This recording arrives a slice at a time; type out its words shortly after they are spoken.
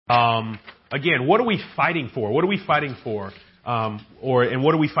Again, what are we fighting for? What are we fighting for? And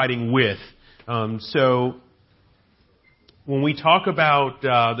what are we fighting with? So when we talk about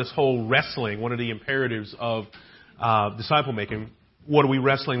this whole wrestling, one of the imperatives of disciple making, what are we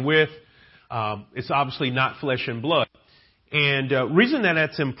wrestling with? It's obviously not flesh and blood. And reason that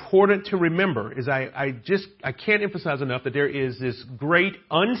that's important to remember is I can't emphasize enough that there is this great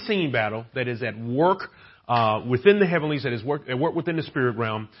unseen battle that is at work within the heavenlies, that is at work within the spirit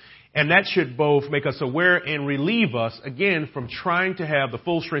realm. And that should both make us aware and relieve us, again, from trying to have the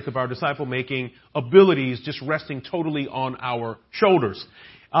full strength of our disciple-making abilities just resting totally on our shoulders.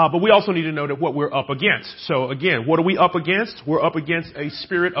 But we also need to know that what we're up against. So again, what are we up against? We're up against a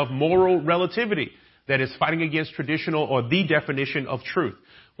spirit of moral relativity that is fighting against traditional or the definition of truth.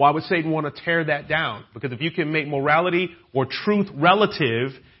 Why would Satan want to tear that down? Because if you can make morality or truth relative,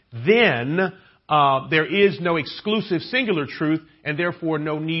 then there is no exclusive singular truth, and therefore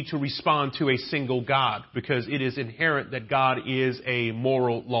no need to respond to a single God, because it is inherent that God is a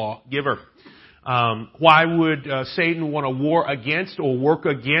moral law giver. Why would Satan want to war against or work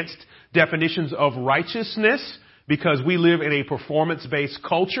against definitions of righteousness? Because we live in a performance-based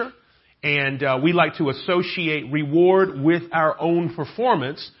culture, and we like to associate reward with our own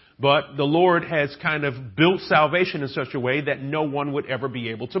performance, but the Lord has kind of built salvation in such a way that no one would ever be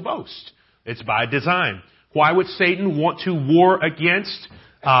able to boast. It's by design. Why would Satan want to war against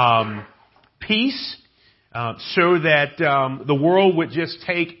peace? So that the world would just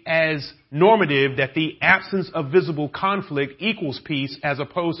take as normative that the absence of visible conflict equals peace, as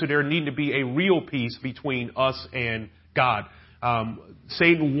opposed to there needing to be a real peace between us and God.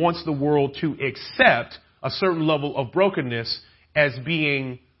 Satan wants the world to accept a certain level of brokenness as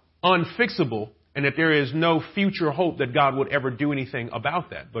being unfixable, and that there is no future hope that God would ever do anything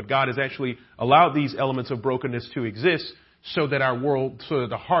about that. But God has actually allowed these elements of brokenness to exist so that our world, so that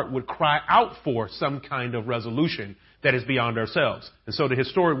the heart would cry out for some kind of resolution that is beyond ourselves. And so the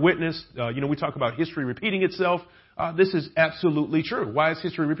historic witness, we talk about history repeating itself. This is absolutely true. Why is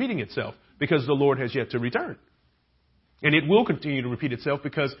history repeating itself? Because the Lord has yet to return. And it will continue to repeat itself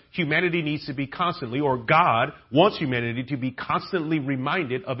because humanity needs to be constantly, or God wants humanity to be constantly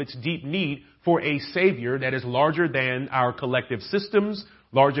reminded of its deep need for a Savior that is larger than our collective systems,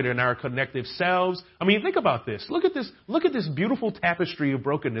 larger than our connective selves. I mean, think about this. Look at this beautiful tapestry of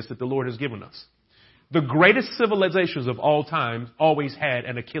brokenness that the Lord has given us. The greatest civilizations of all time always had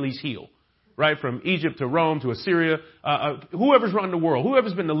an Achilles heel. Right? From Egypt to Rome to Assyria, whoever's run the world,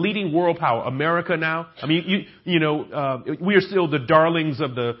 whoever's been the leading world power, America now. I mean, we are still the darlings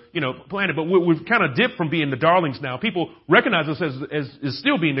of the, planet, but we've kind of dipped from being the darlings now. People recognize us as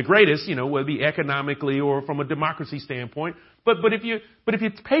still being the greatest, whether it be economically or from a democracy standpoint. But if you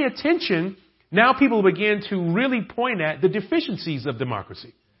pay attention, now people begin to really point at the deficiencies of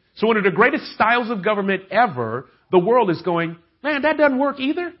democracy. So one of the greatest styles of government ever, the world is going, man, that doesn't work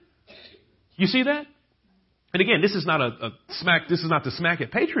either. You see that? And again, this is not this is not to smack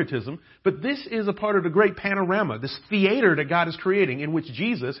at patriotism, but this is a part of the great panorama, this theater that God is creating in which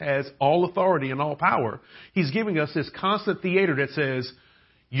Jesus has all authority and all power. He's giving us this constant theater that says,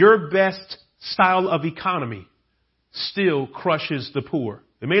 your best style of economy still crushes the poor.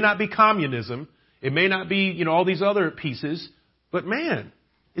 It may not be communism. It may not be, all these other pieces, but man,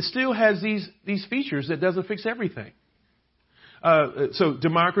 it still has these features that doesn't fix everything. So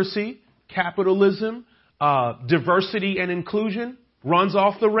democracy, capitalism, diversity and inclusion runs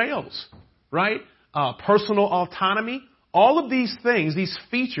off the rails, right? Personal autonomy, all of these things, these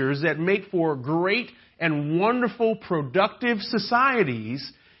features that make for great and wonderful, productive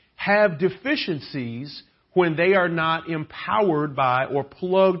societies have deficiencies when they are not empowered by or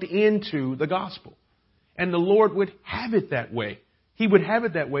plugged into the gospel. And the Lord would have it that way. He would have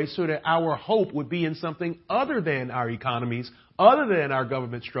it that way so that our hope would be in something other than our economies, other than our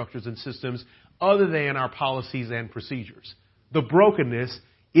government structures and systems, other than our policies and procedures. The brokenness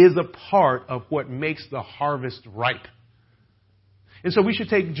is a part of what makes the harvest ripe. And so we should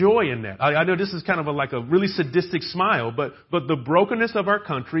take joy in that. I know this is kind of like a really sadistic smile, but the brokenness of our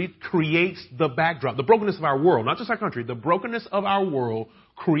country creates the backdrop. The brokenness of our world, not just our country, the brokenness of our world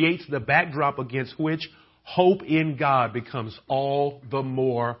creates the backdrop against which hope in God becomes all the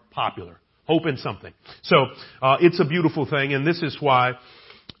more popular. Hope in something. So it's a beautiful thing, and this is why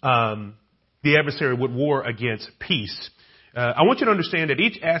the adversary would war against peace. I want you to understand that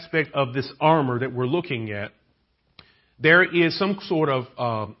each aspect of this armor that we're looking at, there is some sort of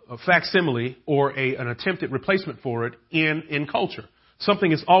a facsimile or an attempted replacement for it in culture.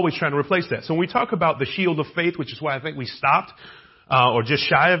 Something is always trying to replace that. So when we talk about the shield of faith, which is why I think we stopped, or just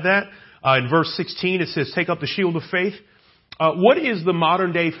shy of that, in verse 16 it says, take up the shield of faith. What is the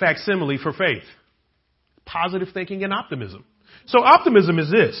modern day facsimile for faith? Positive thinking and optimism. So optimism is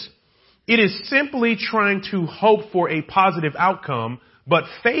this. It is simply trying to hope for a positive outcome, but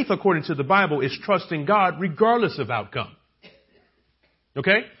faith, according to the Bible, is trusting God regardless of outcome.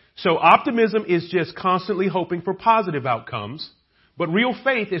 Okay? So optimism is just constantly hoping for positive outcomes, but real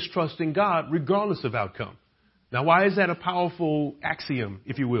faith is trusting God regardless of outcome. Now, why is that a powerful axiom,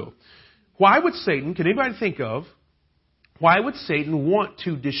 if you will? Why would Satan, can anybody think of, why would Satan want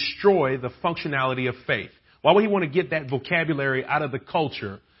to destroy the functionality of faith? Why would he want to get that vocabulary out of the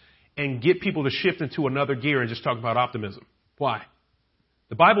culture and get people to shift into another gear and just talk about optimism? Why?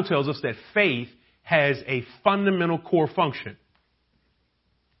 The Bible tells us that faith has a fundamental core function.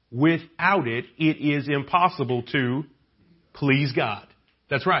 Without it, it is impossible to please God.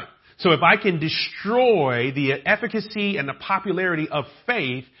 That's right. So if I can destroy the efficacy and the popularity of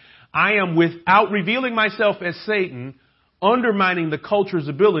faith, I am, without revealing myself as Satan, undermining the culture's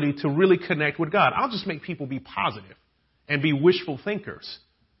ability to really connect with God. I'll just make people be positive and be wishful thinkers,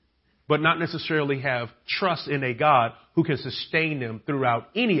 but not necessarily have trust in a God who can sustain them throughout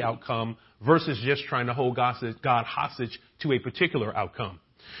any outcome versus just trying to hold God hostage to a particular outcome.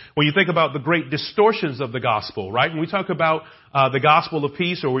 When you think about the great distortions of the gospel, right? When we talk about the gospel of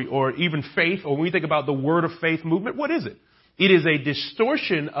peace or even faith, or when we think about the word of faith movement, what is it? It is a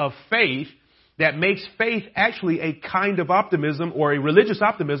distortion of faith that makes faith actually a kind of optimism or a religious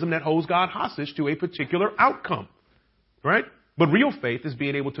optimism that holds God hostage to a particular outcome, right? But real faith is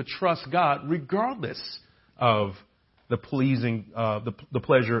being able to trust God regardless of the the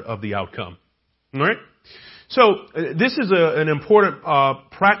pleasure of the outcome, all right? So this is an important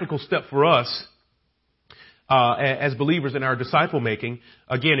practical step for us as believers in our disciple making.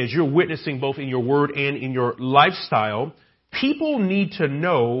 Again, as you're witnessing both in your word and in your lifestyle, people need to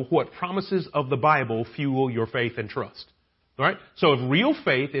know what promises of the Bible fuel your faith and trust. All right? So if real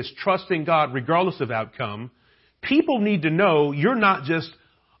faith is trusting God regardless of outcome, people need to know you're not just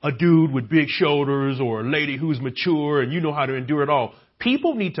a dude with big shoulders or a lady who's mature and you know how to endure it all.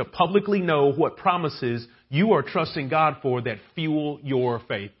 People need to publicly know what promises you are trusting God for that fuel your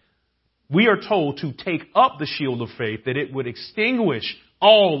faith. We are told to take up the shield of faith, that it would extinguish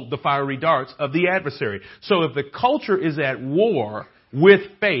all the fiery darts of the adversary. So if the culture is at war with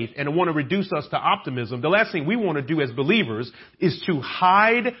faith and want to reduce us to optimism, the last thing we want to do as believers is to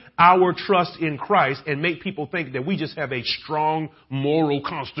hide our trust in Christ and make people think that we just have a strong moral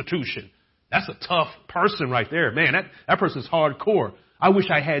constitution. That's a tough person right there. Man, that person's hardcore. I wish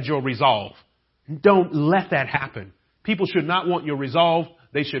I had your resolve. Don't let that happen. People should not want your resolve.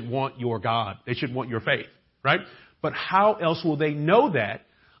 They should want your God. They should want your faith, right? But how else will they know that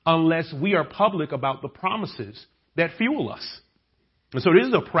unless we are public about the promises that fuel us? And so this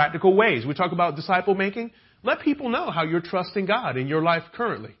is a practical ways. We talk about disciple making. Let people know how you're trusting God in your life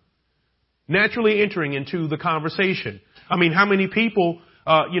currently. Naturally entering into the conversation. I mean, how many people,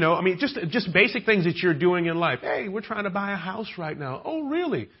 just basic things that you're doing in life. Hey, we're trying to buy a house right now. Oh,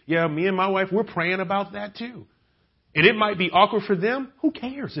 really? Yeah, me and my wife, we're praying about that too. And it might be awkward for them. Who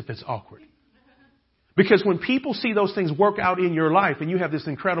cares if it's awkward? Because when people see those things work out in your life and you have this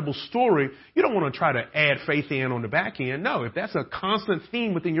incredible story, you don't want to try to add faith in on the back end. No, if that's a constant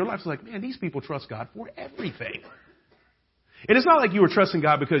theme within your life, it's like, man, these people trust God for everything. And it's not like you were trusting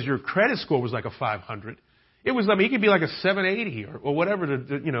God because your credit score was like a 500. It was, it could be like a 780 or whatever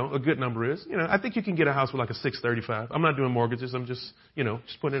a good number is. I think you can get a house with like a 635. I'm not doing mortgages. I'm just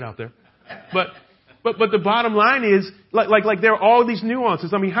putting it out there. But the bottom line is, like there are all these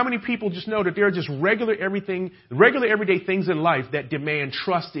nuances. I mean, how many people just know that there are just regular everyday things in life that demand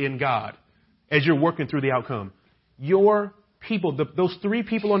trust in God as you're working through the outcome? Your people, those three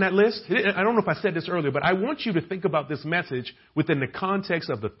people on that list, I don't know if I said this earlier, but I want you to think about this message within the context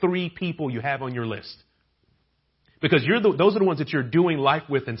of the three people you have on your list. Because those are the ones that you're doing life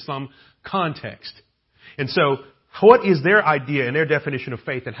with in some context. And so, what is their idea and their definition of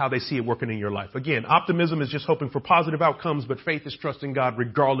faith and how they see it working in your life? Again, optimism is just hoping for positive outcomes, but faith is trusting God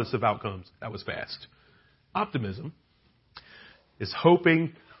regardless of outcomes. That was fast. Optimism is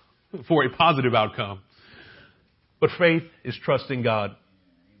hoping for a positive outcome, but faith is trusting God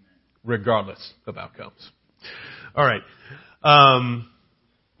regardless of outcomes. All right.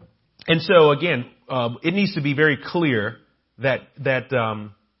 And so again, it needs to be very clear that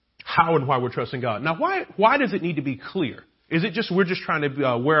how and why we're trusting God. Now, why does it need to be clear? Is it just we're just trying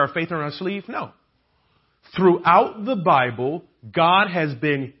to wear our faith on our sleeve? No. Throughout the Bible, God has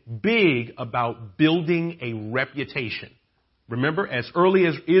been big about building a reputation. Remember, as early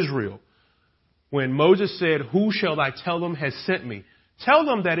as Israel, when Moses said, "Who shall I tell them has sent me?" Tell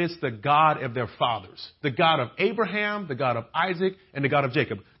them that it's the God of their fathers, the God of Abraham, the God of Isaac, and the God of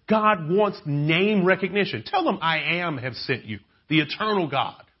Jacob. God wants name recognition. Tell them I am have sent you, the eternal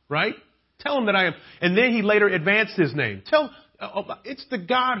God, right? Tell them that I am. And then he later advanced his name. It's the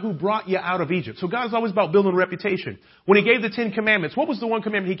God who brought you out of Egypt. So God is always about building a reputation. When he gave the 10 commandments, what was the one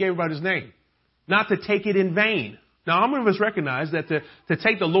commandment he gave about his name? Not to take it in vain. Now, how many of us recognize that to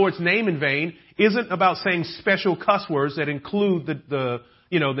take the Lord's name in vain isn't about saying special cuss words that include the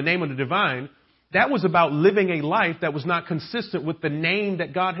name of the divine? That was about living a life that was not consistent with the name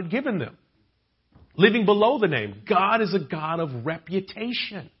that God had given them. Living below the name. God is a God of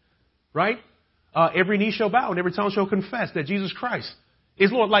reputation, right? Every knee shall bow and every tongue shall confess that Jesus Christ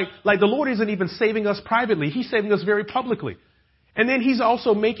is Lord. Like the Lord isn't even saving us privately. He's saving us very publicly. And then he's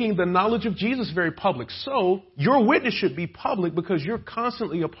also making the knowledge of Jesus very public. So your witness should be public because you're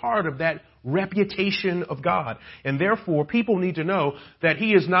constantly a part of that reputation of God. And therefore, people need to know that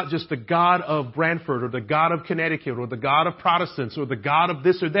he is not just the God of Branford or the God of Connecticut or the God of Protestants or the God of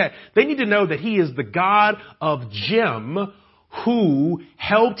this or that. They need to know that he is the God of Jim who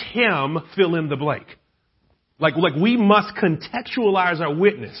helped him fill in the blank. Like we must contextualize our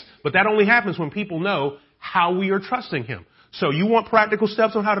witness. But that only happens when people know how we are trusting him. So you want practical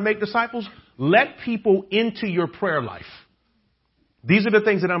steps on how to make disciples? Let people into your prayer life. These are the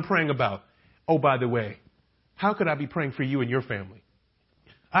things that I'm praying about. Oh, by the way, how could I be praying for you and your family?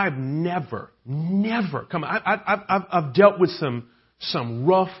 I've never come. I've dealt with some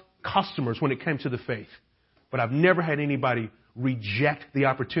rough customers when it came to the faith, but I've never had anybody reject the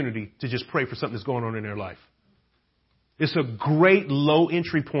opportunity to just pray for something that's going on in their life. It's a great low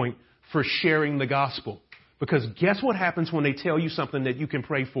entry point for sharing the gospel. Because guess what happens when they tell you something that you can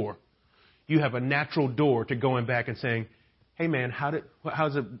pray for? You have a natural door to going back and saying, hey, man, how's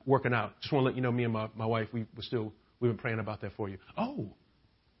it working out? Just want to let you know, me and my wife, we've been praying about that for you. Oh,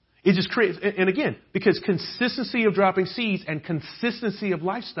 it just creates. And again, because consistency of dropping seeds and consistency of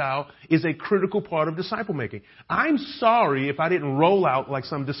lifestyle is a critical part of disciple making. I'm sorry if I didn't roll out like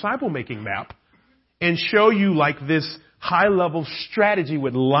some disciple making map and show you like this high-level strategy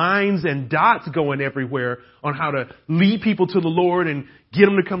with lines and dots going everywhere on how to lead people to the Lord and get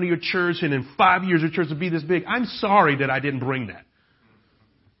them to come to your church, and in 5 years your church will be this big. I'm sorry that I didn't bring that.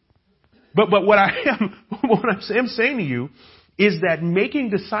 But what I am saying to you is that making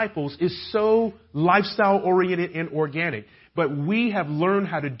disciples is so lifestyle-oriented and organic. But we have learned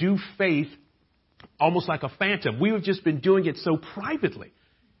how to do faith almost like a phantom. We have just been doing it so privately.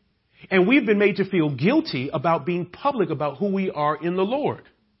 And we've been made to feel guilty about being public about who we are in the Lord.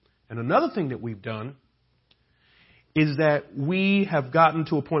 And another thing that we've done is that we have gotten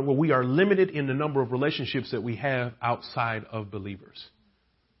to a point where we are limited in the number of relationships that we have outside of believers.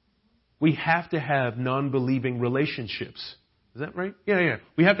 We have to have non-believing relationships. Is that right? Yeah.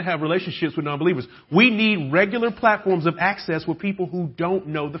 We have to have relationships with non-believers. We need regular platforms of access with people who don't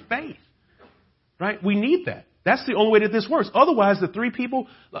know the faith. Right? We need that. That's the only way that this works. Otherwise, the three people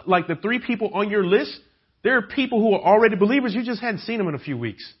on your list, there are people who are already believers. You just hadn't seen them in a few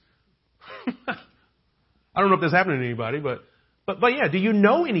weeks. I don't know if that's happening to anybody, but yeah, do you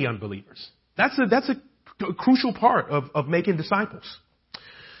know any unbelievers? That's a crucial part of making disciples.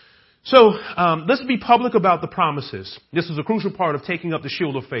 So let's be public about the promises. This is a crucial part of taking up the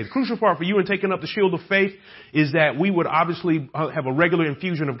shield of faith. Crucial part for you in taking up the shield of faith is that we would obviously have a regular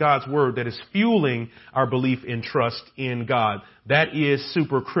infusion of God's word that is fueling our belief and trust in God. That is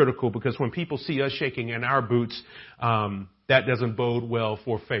super critical because when people see us shaking in our boots, that doesn't bode well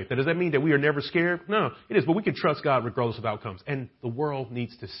for faith. Now, does that mean that we are never scared? No, it is. But we can trust God regardless of outcomes. And the world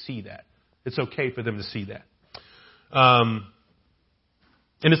needs to see that. It's okay for them to see that.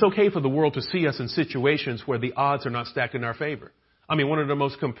 And it's okay for the world to see us in situations where the odds are not stacked in our favor. I mean, one of the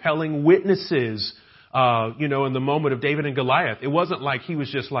most compelling witnesses, in the moment of David and Goliath, it wasn't like he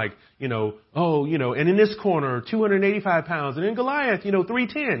was just like, and in this corner, 285 pounds, and in Goliath,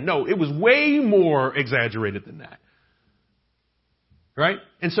 310. No, it was way more exaggerated than that. Right?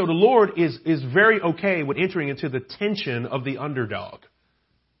 And so the Lord is very okay with entering into the tension of the underdog.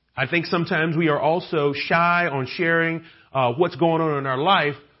 I think sometimes we are also shy on sharing what's going on in our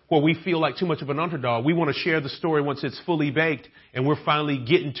life where we feel like too much of an underdog. We want to share the story once it's fully baked and we're finally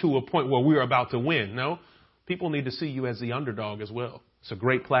getting to a point where we're about to win. No, people need to see you as the underdog as well. It's a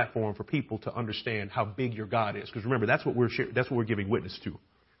great platform for people to understand how big your God is. Because remember, that's what we're giving witness to.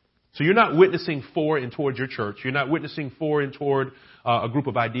 So you're not witnessing for and toward your church. You're not witnessing for and toward a group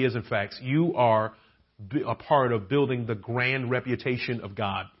of ideas and facts. You are a part of building the grand reputation of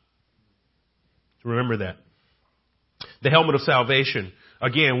God. Remember that. The helmet of salvation.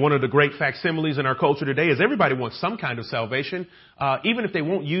 Again, one of the great facsimiles in our culture today is everybody wants some kind of salvation, even if they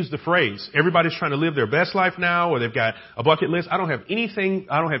won't use the phrase. Everybody's trying to live their best life now, or they've got a bucket list. I don't have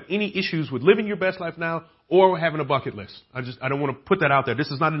any issues with living your best life now or having a bucket list. I don't want to put that out there.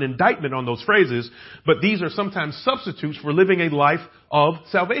 This is not an indictment on those phrases, but these are sometimes substitutes for living a life of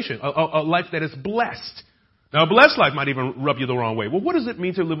salvation, a life that is blessed. Now, a blessed life might even rub you the wrong way. Well, what does it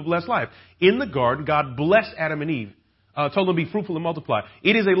mean to live a blessed life? In the garden, God blessed Adam and Eve. Told them to be fruitful and multiply.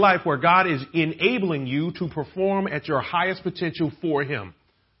 It is a life where God is enabling you to perform at your highest potential for Him.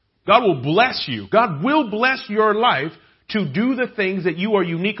 God will bless you. God will bless your life to do the things that you are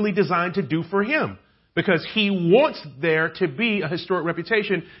uniquely designed to do for Him. Because He wants there to be a historic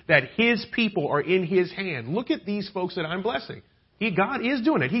reputation that His people are in His hand. Look at these folks that I'm blessing. God is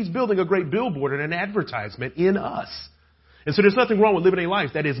doing it. He's building a great billboard and an advertisement in us. And so there's nothing wrong with living a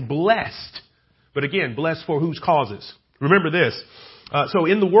life that is blessed. But again, blessed for whose causes? Remember this. So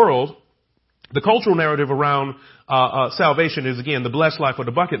in the world, the cultural narrative around salvation is, again, the blessed life or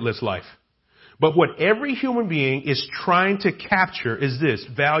the bucket list life. But what every human being is trying to capture is this: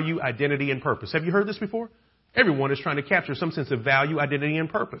 value, identity, and purpose. Have you heard this before? Everyone is trying to capture some sense of value, identity, and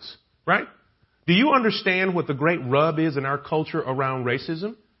purpose, right? Do you understand what the great rub is in our culture around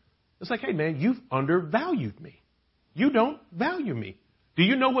racism? It's like, hey, man, you've undervalued me. You don't value me. Do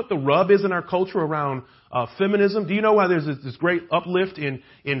you know what the rub is in our culture around feminism? Do you know why there's this great uplift in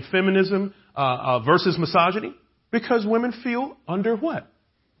feminism versus misogyny? Because women feel under what?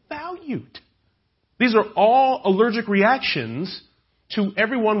 Valued. These are all allergic reactions to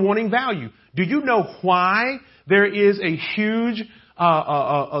everyone wanting value. Do you know why there is a huge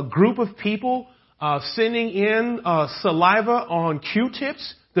a group of people sending in saliva on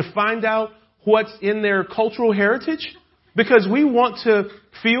Q-tips to find out what's in their cultural heritage? Because we want to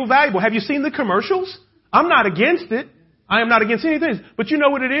feel valuable. Have you seen the commercials? I'm not against it. I am not against anything. But you know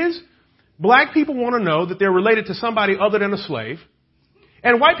what it is? Black people want to know that they're related to somebody other than a slave.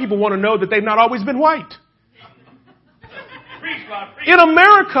 And white people want to know that they've not always been white. In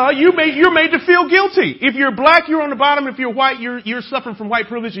America, you're made to feel guilty. If you're black, you're on the bottom. If you're white, you're suffering from white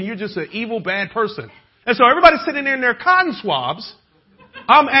privilege and you're just an evil, bad person. And so everybody's sitting there in their cotton swabs.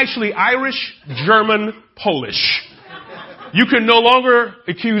 I'm actually Irish, German, Polish. You can no longer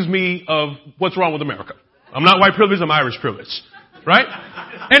accuse me of what's wrong with America. I'm not white privilege, I'm Irish privilege. Right?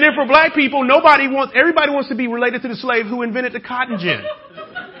 And then for black people, everybody wants to be related to the slave who invented the cotton gin.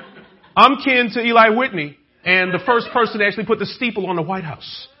 I'm kin to Eli Whitney and the first person to actually put the steeple on the White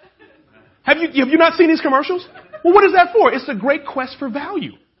House. Have you not seen these commercials? Well, what is that for? It's the great quest for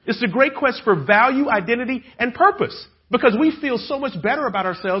value. It's the great quest for value, identity, and purpose. Because we feel so much better about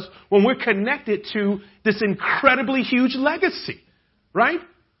ourselves when we're connected to this incredibly huge legacy, right?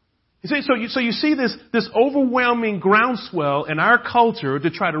 So you see this overwhelming groundswell in our culture to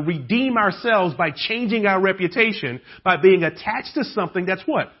try to redeem ourselves by changing our reputation, by being attached to something that's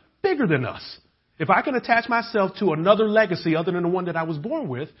what? Bigger than us. If I can attach myself to another legacy other than the one that I was born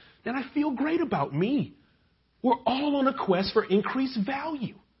with, then I feel great about me. We're all on a quest for increased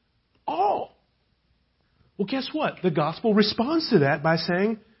value. All. Well, guess what? The gospel responds to that by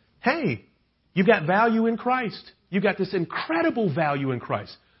saying, hey, you've got value in Christ. You've got this incredible value in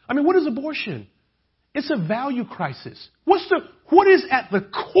Christ. I mean, what is abortion? It's a value crisis. What is at the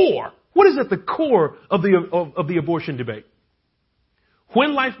core? What is at the core of the abortion debate?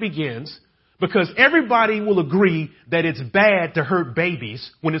 When life begins, because everybody will agree that it's bad to hurt babies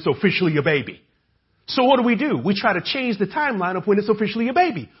when it's officially a baby. So what do? We try to change the timeline of when it's officially a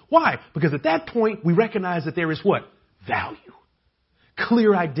baby. Why? Because at that point, we recognize that there is what? Value.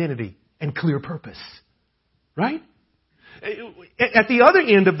 Clear identity and clear purpose. Right? At the other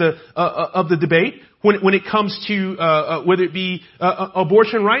end of the debate, when it comes to whether it be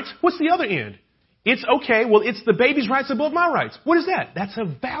abortion rights, what's the other end? It's okay, well, it's the baby's rights above my rights. What is that? That's a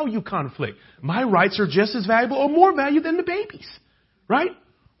value conflict. My rights are just as valuable or more valuable than the baby's. Right?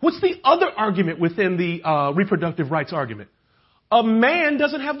 What's the other argument within the reproductive rights argument? A man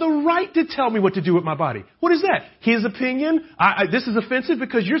doesn't have the right to tell me what to do with my body. What is that? His opinion? This is offensive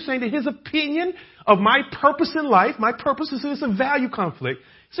because you're saying that his opinion of my purpose in life, my purpose is a value conflict.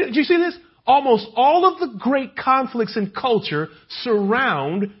 Do you see this? Almost all of the great conflicts in culture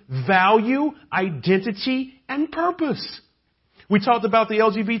surround value, identity, and purpose. We talked about the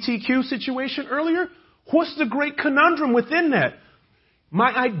LGBTQ situation earlier. What's the great conundrum within that?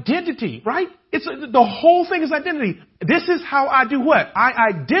 My identity, right? The whole thing is identity. This is how I do what? I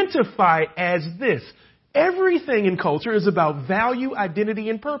identify as this. Everything in culture is about value, identity,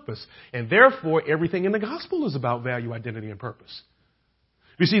 and purpose. And therefore, everything in the gospel is about value, identity, and purpose.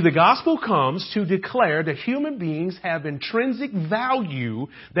 You see, the gospel comes to declare that human beings have intrinsic value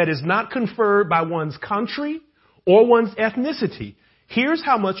that is not conferred by one's country or one's ethnicity. Here's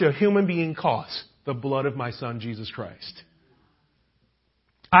how much a human being costs: the blood of my son, Jesus Christ.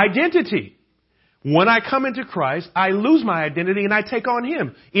 Identity. When I come into Christ, I lose my identity and I take on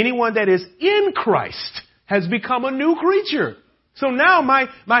him. Anyone that is in Christ has become a new creature. So now my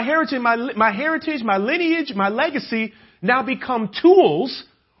heritage, my lineage, my legacy now become tools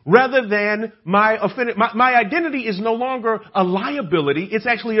rather than my identity is no longer a liability. It's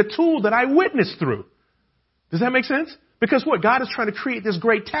actually a tool that I witness through. Does that make sense? Because what God is trying to create this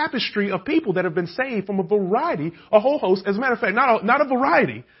great tapestry of people that have been saved from a variety, a whole host. As a matter of fact, not a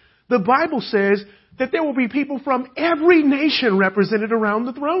variety. The Bible says that there will be people from every nation represented around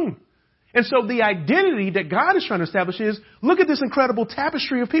the throne. And so the identity that God is trying to establish is, look at this incredible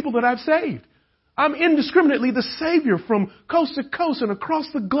tapestry of people that I've saved. I'm indiscriminately the Savior from coast to coast and across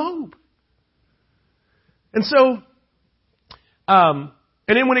the globe. And so, and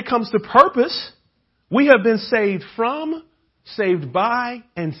then when it comes to purpose, we have been saved from, saved by,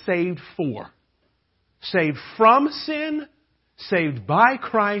 and saved for. Saved from sin, saved by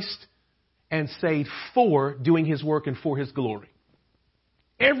Christ, and saved for doing his work and for his glory.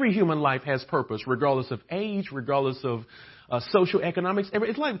 Every human life has purpose, regardless of age, regardless of social economics.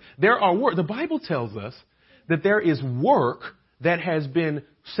 It's like there are work. The Bible tells us that there is work that has been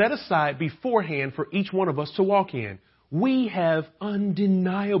set aside beforehand for each one of us to walk in. We have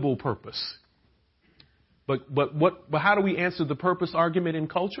undeniable purpose. But how do we answer the purpose argument in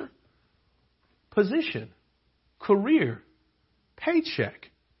culture? Position, career, paycheck,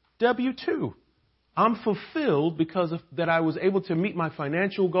 W-2. I'm fulfilled because of that I was able to meet my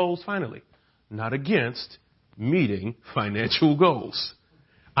financial goals finally. Not against meeting financial goals.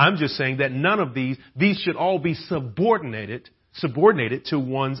 I'm just saying that none of these should all be subordinated to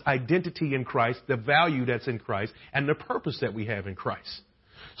one's identity in Christ, the value that's in Christ, and the purpose that we have in Christ.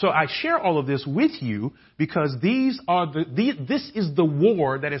 So I share all of this with you because this is the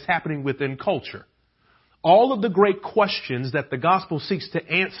war that is happening within culture. All of the great questions that the gospel seeks to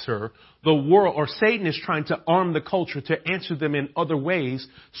answer, the world or Satan is trying to arm the culture to answer them in other ways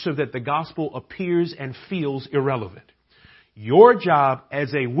so that the gospel appears and feels irrelevant. Your job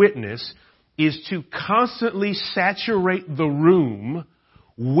as a witness is to constantly saturate the room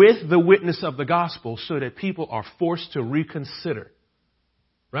with the witness of the gospel so that people are forced to reconsider.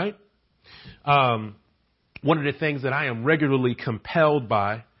 Right? One of the things that I am regularly compelled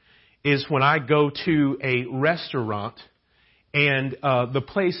by is when I go to a restaurant and the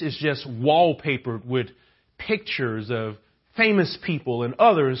place is just wallpapered with pictures of famous people and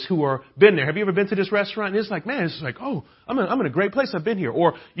others who are been there. Have you ever been to this restaurant? And it's like, man, it's like, oh, I'm in a great place. I've been here.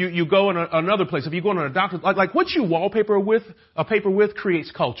 Or you go in another place. If you go in a doctor, like what you wallpaper with, a paper with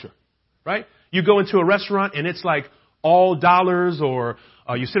creates culture, right? You go into a restaurant and it's like all dollars, or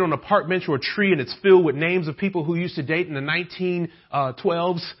you sit on a park bench or a tree and it's filled with names of people who used to date in the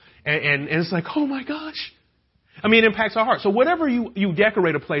 1912s. And it's like, oh my gosh. I mean, it impacts our heart. So whatever you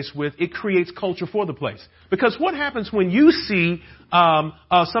decorate a place with, it creates culture for the place. Because what happens when you see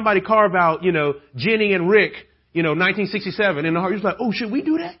somebody carve out, Jenny and Rick, 1967 in the heart? You're like, oh, should we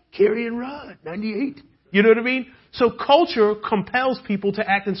do that? Carrie and Rod, 98. You know what I mean? So culture compels people to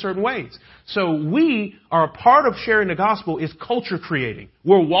act in certain ways. So we are a part of sharing the gospel is culture creating.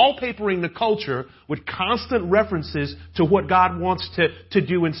 We're wallpapering the culture with constant references to what God wants to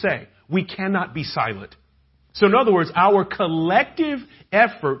do and say. We cannot be silent. So in other words, our collective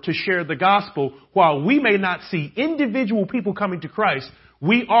effort to share the gospel, while we may not see individual people coming to Christ,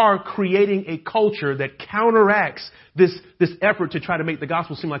 we are creating a culture that counteracts this effort to try to make the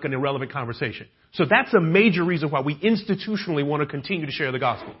gospel seem like an irrelevant conversation. So that's a major reason why we institutionally want to continue to share the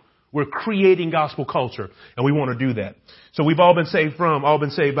gospel. We're creating gospel culture, and we want to do that. So we've all been saved from, all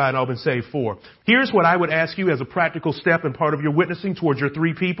been saved by, and all been saved for. Here's what I would ask you as a practical step and part of your witnessing towards your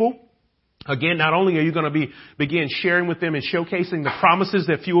three people. Again, not only are you going to begin sharing with them and showcasing the promises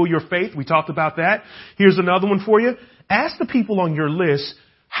that fuel your faith. We talked about that. Here's another one for you. Ask the people on your list,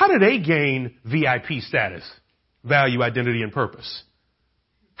 how do they gain VIP status, value, identity, and purpose?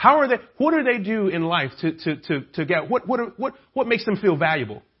 What do they do in life to get, what makes them feel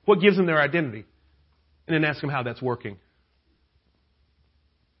valuable? What gives them their identity? And then ask them how that's working.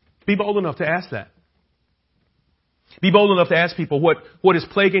 Be bold enough to ask that. Be bold enough to ask people what is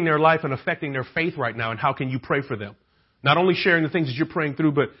plaguing their life and affecting their faith right now, and how can you pray for them? Not only sharing the things that you're praying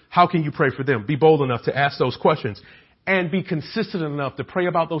through, but how can you pray for them? Be bold enough to ask those questions and be consistent enough to pray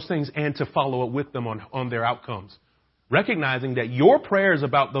about those things and to follow up with them on their outcomes. Recognizing that your prayers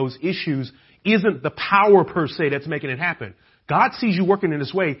about those issues isn't the power per se that's making it happen. God sees you working in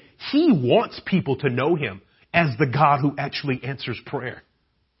this way. He wants people to know him as the God who actually answers prayer.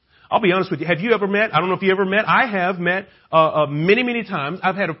 I'll be honest with you. Have you ever met? I don't know if you ever met. I have met many, many times.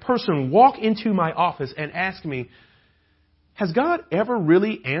 I've had a person walk into my office and ask me, has God ever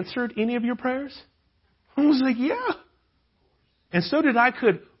really answered any of your prayers? I was like, yeah. And so that I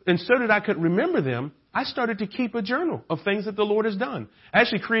could remember them, I started to keep a journal of things that the Lord has done. I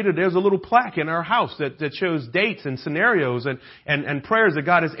actually there's a little plaque in our house that shows dates and scenarios and prayers that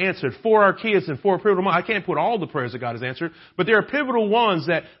God has answered for our kids and for pivotal moments. I can't put all the prayers that God has answered, but there are pivotal ones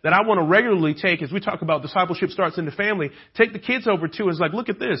that I want to regularly take as we talk about discipleship starts in the family. Take the kids over to us like, look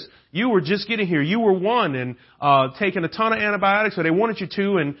at this. You were just getting here. You were one and taking a ton of antibiotics, or they wanted you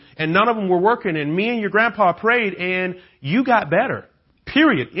to, and none of them were working. And me and your grandpa prayed and you got better.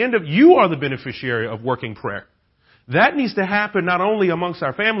 Period. You are the beneficiary of working prayer. That needs to happen not only amongst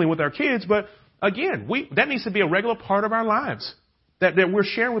our family with our kids, but again, that needs to be a regular part of our lives. That we're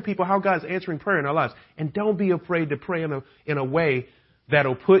sharing with people how God's answering prayer in our lives. And don't be afraid to pray in a way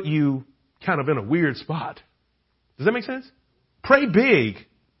that'll put you kind of in a weird spot. Does that make sense? Pray big.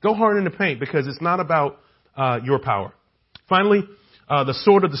 Go hard in the paint, because it's not about your power. Finally, the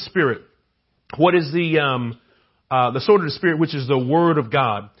sword of the Spirit. What is the sword of the Spirit, which is the Word of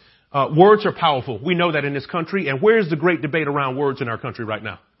God? Words are powerful. We know that in this country. And where's the great debate around words in our country right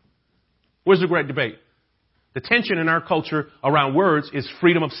now? Where's the great debate? The tension in our culture around words is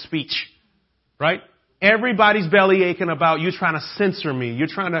freedom of speech, right? Everybody's belly aching about you trying to censor me. You're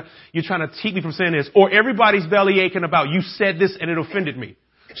trying to keep me from saying this. Or everybody's belly aching about you said this and it offended me.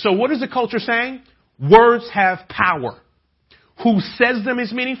 So what is the culture saying? Words have power. Who says them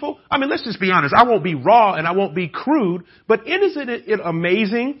is meaningful? I mean, let's just be honest. I won't be raw and I won't be crude, but isn't it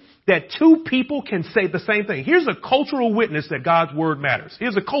amazing that two people can say the same thing? Here's a cultural witness that God's word matters.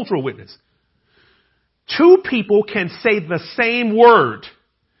 Here's a cultural witness. Two people can say the same word,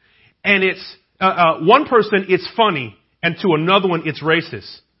 and it's one person it's funny, and to another one it's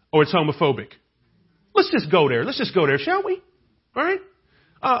racist or it's homophobic. Let's just go there. Let's just go there, shall we? All right.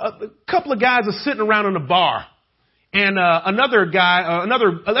 A couple of guys are sitting around in a bar. And another guy,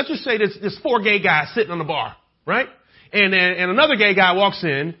 let's just say there's four gay guys sitting on the bar, right? And another gay guy walks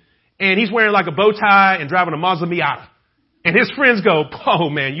in, and he's wearing like a bow tie and driving a Mazda Miata. And his friends go, oh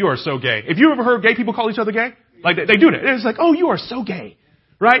man, you are so gay. If you ever heard gay people call each other gay? Like they do that. It's like, oh, you are so gay,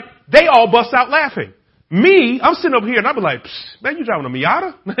 right? They all bust out laughing. Me, I'm sitting over here and I'll be like, man, you driving a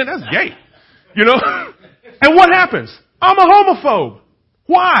Miata? Man, that's gay. You know? And what happens? I'm a homophobe.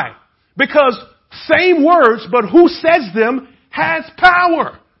 Why? Because same words, but who says them has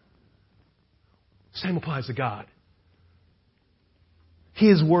power. Same applies to God.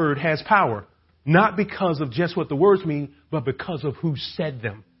 His word has power, not because of just what the words mean, but because of who said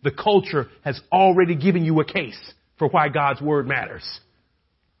them. The culture has already given you a case for why God's word matters.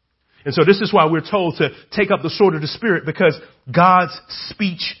 And so this is why we're told to take up the sword of the Spirit, because God's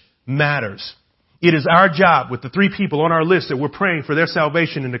speech matters. It is our job with the three people on our list that we're praying for their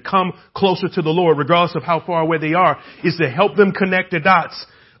salvation and to come closer to the Lord, regardless of how far away they are, is to help them connect the dots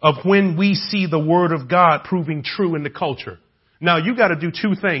of when we see the word of God proving true in the culture. Now, you got to do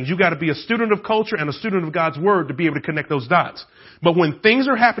two things. You got to be a student of culture and a student of God's word to be able to connect those dots. But when things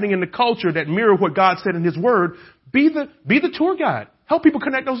are happening in the culture that mirror what God said in his word, be the tour guide. Help people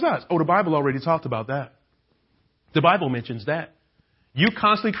connect those dots. Oh, the Bible already talked about that. The Bible mentions that. You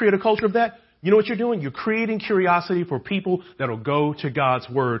constantly create a culture of that. You know what you're doing? You're creating curiosity for people that'll go to God's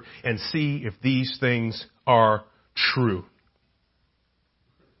word and see if these things are true.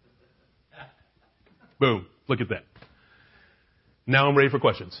 Boom. Look at that. Now I'm ready for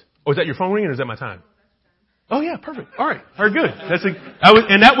questions. Oh, is that your phone ringing or is that my time? Oh yeah, perfect. All right. All right, good.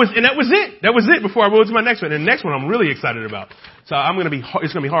 That was it. That was it before I go to my next one. And the next one I'm really excited about. So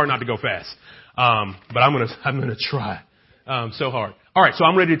it's going to be hard not to go fast. But I'm going to try, so hard. All right. So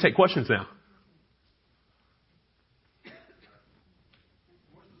I'm ready to take questions now.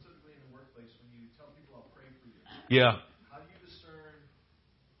 Yeah. How do you discern?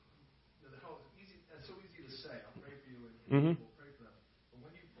 That's so easy to say. I'll pray for you, and we'll pray for them. But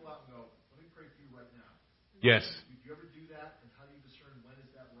when you pull out and go, let me pray for you right now. Yes. Do you ever do that? And how do you discern when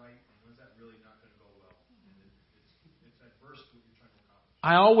is that right and when is that really not going to go well? And it's adverse to what you're trying to accomplish.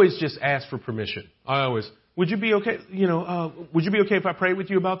 I always just ask for permission. Would you be okay? Would you be okay if I prayed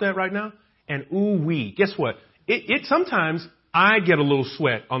with you about that right now? And guess what? It sometimes I get a little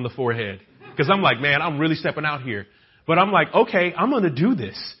sweat on the forehead. Because I'm like, man, I'm really stepping out here. But I'm like, okay, I'm going to do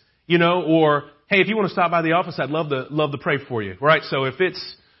this, or, hey, if you want to stop by the office, I'd love to pray for you. Right. So if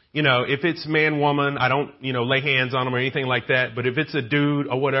it's man, woman, I don't, lay hands on them or anything like that. But if it's a dude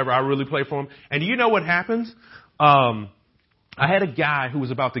or whatever, I really pray for them. And you know what happens? I had a guy who was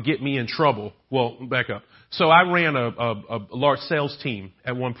about to get me in trouble. Well, back up. So I ran a large sales team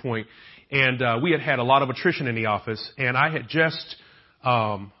at one point, and we had a lot of attrition in the office, and I had just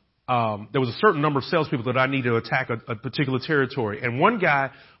there was a certain number of salespeople that I needed to attack a particular territory. And one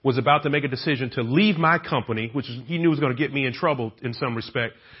guy was about to make a decision to leave my company, which he knew was going to get me in trouble in some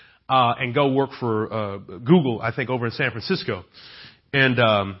respect, and go work for Google, I think, over in San Francisco.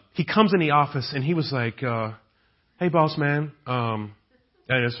 And he comes in the office, and he was like, hey, boss man.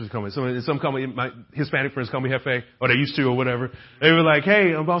 And this was coming. Some company, my Hispanic friends call me Hefe, or they used to, or whatever. They were like,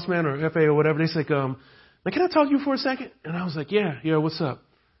 hey, I'm boss man or Hefe or whatever. They said, man, can I talk to you for a second? And I was like, yeah, what's up?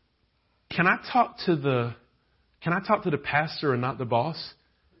 Can I talk to the pastor and not the boss?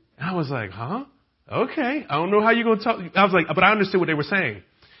 And I was like, huh? Okay. I don't know how you're going to talk. I was like, but I understood what they were saying.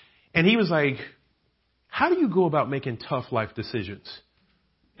 And he was like, how do you go about making tough life decisions?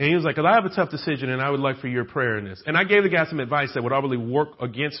 And he was like, 'cause I have a tough decision and I would like for your prayer in this. And I gave the guy some advice that would probably work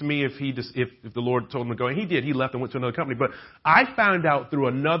against me if the Lord told him to go. And he did. He left and went to another company. But I found out through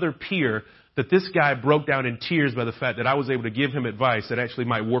another peer that this guy broke down in tears by the fact that I was able to give him advice that actually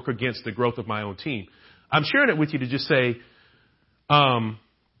might work against the growth of my own team. I'm sharing it with you to just say, man,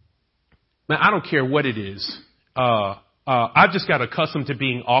 I don't care what it is. I've just got accustomed to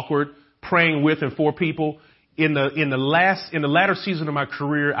being awkward, praying with and for people. In the latter season of my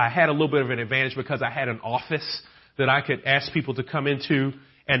career, I had a little bit of an advantage because I had an office that I could ask people to come into,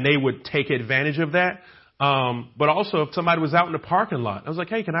 and they would take advantage of that. But also, if somebody was out in the parking lot, I was like,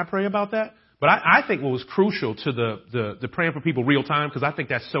 hey, can I pray about that? But I think what was crucial to the praying for people real time, because I think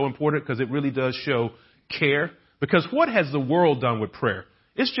that's so important, because it really does show care. Because what has the world done with prayer?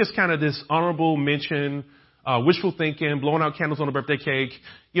 It's just kind of this honorable mention, wishful thinking, blowing out candles on a birthday cake.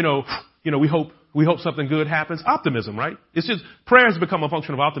 We hope something good happens. Optimism, right? It's just prayer has become a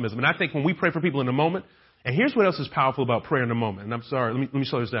function of optimism. And I think when we pray for people in the moment, and here's what else is powerful about prayer in the moment. And I'm sorry, let me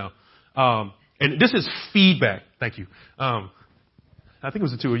slow this down. And this is feedback. Thank you. I think it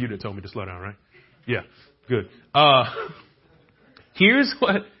was the two of you that told me to slow down, right? Yeah, good. Here's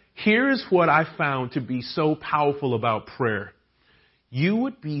what I found to be so powerful about prayer. You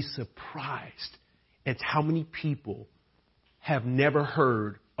would be surprised at how many people have never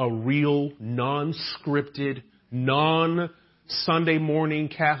heard a real non-scripted, non-Sunday morning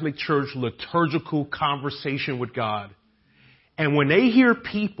Catholic church liturgical conversation with God. And when they hear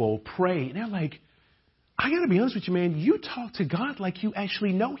people pray, they're like, I got to be honest with you, man, you talk to God like you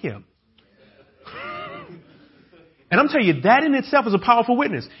actually know him. And I'm telling you, that in itself is a powerful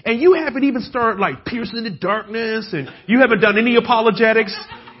witness. And you haven't even started like piercing the darkness, and you haven't done any apologetics.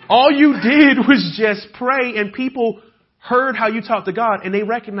 All you did was just pray, and people heard how you talk to God, and they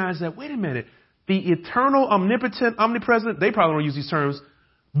recognized that, wait a minute, the eternal, omnipotent, omnipresent, they probably don't use these terms,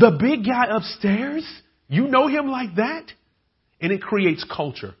 the big guy upstairs, you know him like that? And it creates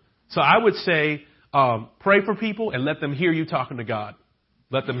culture. So I would say, pray for people and let them hear you talking to God.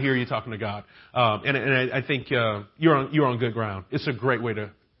 Let them hear you talking to God. And I think you're on good ground. It's a great way to.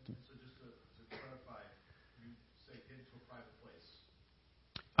 So just to clarify, you say get into a private place.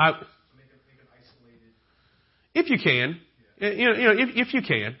 So make it isolated. If you can. Yeah. If you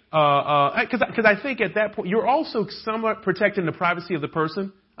can. Because I think at that point, you're also somewhat protecting the privacy of the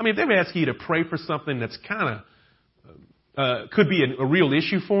person. I mean, if they ask you to pray for something that's kind of could be a real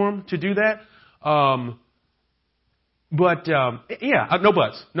issue for them to do that. No buts,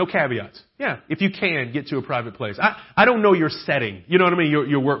 no caveats. Yeah, if you can, get to a private place. I don't know your setting. You know what I mean?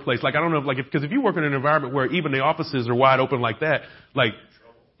 Your workplace. Like, I don't know because if you work in an environment where even the offices are wide open like that, like,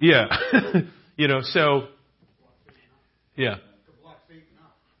 yeah, so, yeah.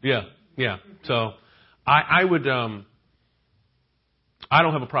 Yeah. So I would, I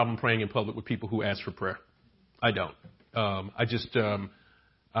don't have a problem praying in public with people who ask for prayer. I don't. I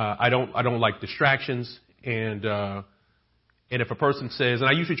don't like distractions, and if a person says, and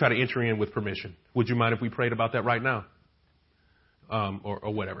I usually try to enter in with permission, would you mind if we prayed about that right now?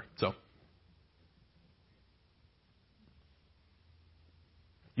 Or whatever. So.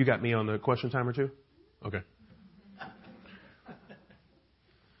 You got me on the question timer too? Okay.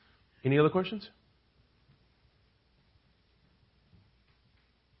 Any other questions?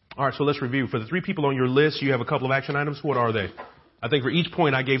 All right, so let's review. For the 3 people on your list, you have a couple of action items. What are they? I think for each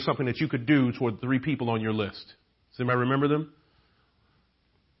point, I gave something that you could do toward 3 people on your list. Does anybody remember them?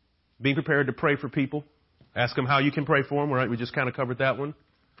 Being prepared to pray for people. Ask them how you can pray for them. All right, we just kind of covered that one.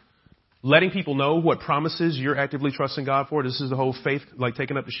 Letting people know what promises you're actively trusting God for. This is the whole faith, like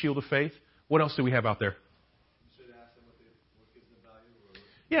taking up the shield of faith. What else do we have out there? You should ask them what gives them value.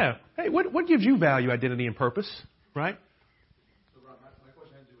 Yeah. Hey, what gives you value, identity, and purpose? Right? So, Rob, my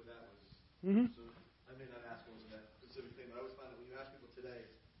question had to do with that was, Mm-hmm. so I may not ask what was that specific thing, but I always found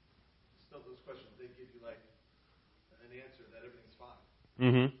some of those questions, they give you like an answer that everything's fine.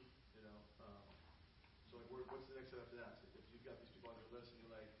 Mm-hmm. You know, so like, what's the next step after that? If you've got these people on your list and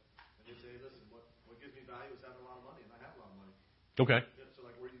you're like, and they say, listen, what gives me value is having a lot of money, and I have a lot of money. Okay. Yeah, so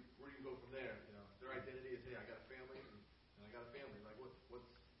like, where do you go from there? You know, their identity is, hey, I got a family, and I got a family. Like, what's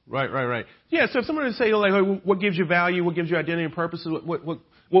Right. Yeah. So if someone would say, like, what gives you value? What gives you identity and purpose?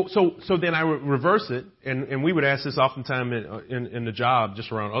 So then I would reverse it, and we would ask this oftentimes in the job,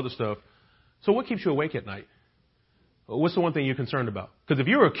 just around other stuff. So what keeps you awake at night? What's the one thing you're concerned about? Because if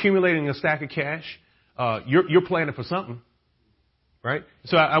you're accumulating a stack of cash, you're planning for something, right?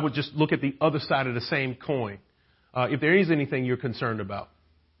 So I would just look at the other side of the same coin. If there is anything you're concerned about,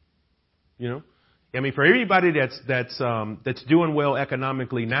 you know, I mean, for everybody that's doing well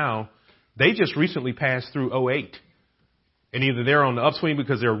economically now, they just recently passed through 2008. And either they're on the upswing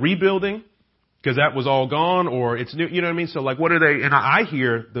because they're rebuilding, because that was all gone, or it's new, you know what I mean? So like, what are they? And I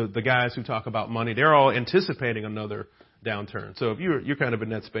hear the guys who talk about money, they're all anticipating another downturn. So if you're kind of in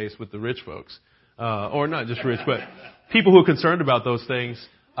that space with the rich folks, or not just rich, but people who are concerned about those things,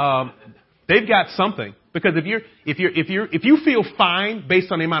 they've got something. Because if you feel fine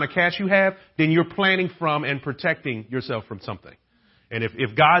based on the amount of cash you have, then you're planning from and protecting yourself from something. And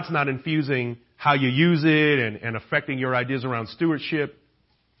if God's not infusing how you use it and affecting your ideas around stewardship,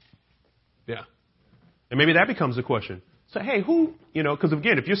 yeah. And maybe that becomes the question. So, hey, who, you know, because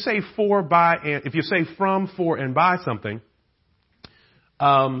again, if you say if you say from, for, and by something,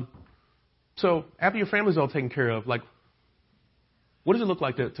 so after your family's all taken care of, like, what does it look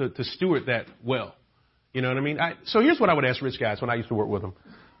like to steward that well? You know what I mean? So here's what I would ask rich guys when I used to work with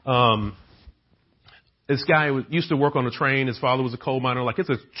them. This guy used to work on a train. His father was a coal miner. Like, it's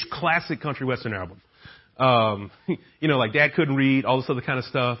a classic country western album. You know, like dad couldn't read, all this other kind of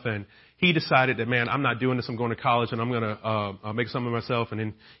stuff. And he decided that, man, I'm not doing this. I'm going to college and I'm going to make something of myself. And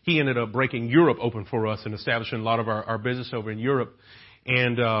then he ended up breaking Europe open for us and establishing a lot of our business over in Europe.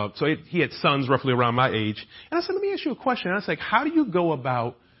 And so he had sons roughly around my age. And I said, let me ask you a question. And I was like, how do you go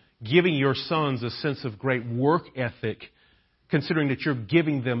about giving your sons a sense of great work ethic, considering that you're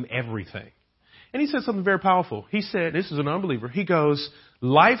giving them everything? And he said something very powerful. He said, this is an unbeliever. He goes,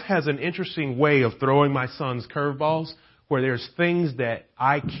 life has an interesting way of throwing my sons curveballs where there's things that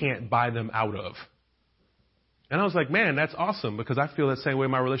I can't buy them out of. And I was like, man, that's awesome, because I feel that same way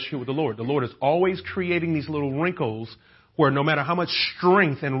in my relationship with the Lord. The Lord is always creating these little wrinkles where no matter how much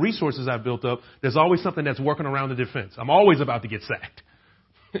strength and resources I've built up, there's always something that's working around the defense. I'm always about to get sacked.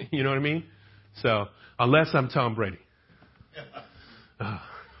 You know what I mean? So unless I'm Tom Brady.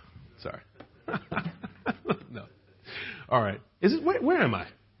 Sorry. No. All right. Is it where am I?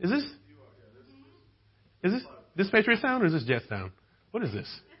 Is this Patriot sound or is this Jet sound? What is this?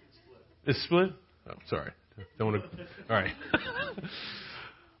 It's split? Oh, sorry. Don't want to. All right.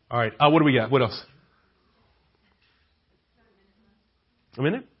 All right. What do we got? What else? A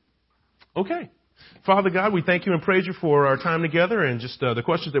minute? Okay. Father God, we thank you and praise you for our time together and just the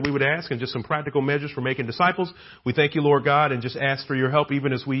questions that we would ask and just some practical measures for making disciples. We thank you, Lord God, and just ask for your help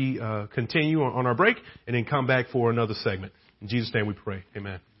even as we continue on our break and then come back for another segment. In Jesus' name we pray.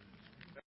 Amen.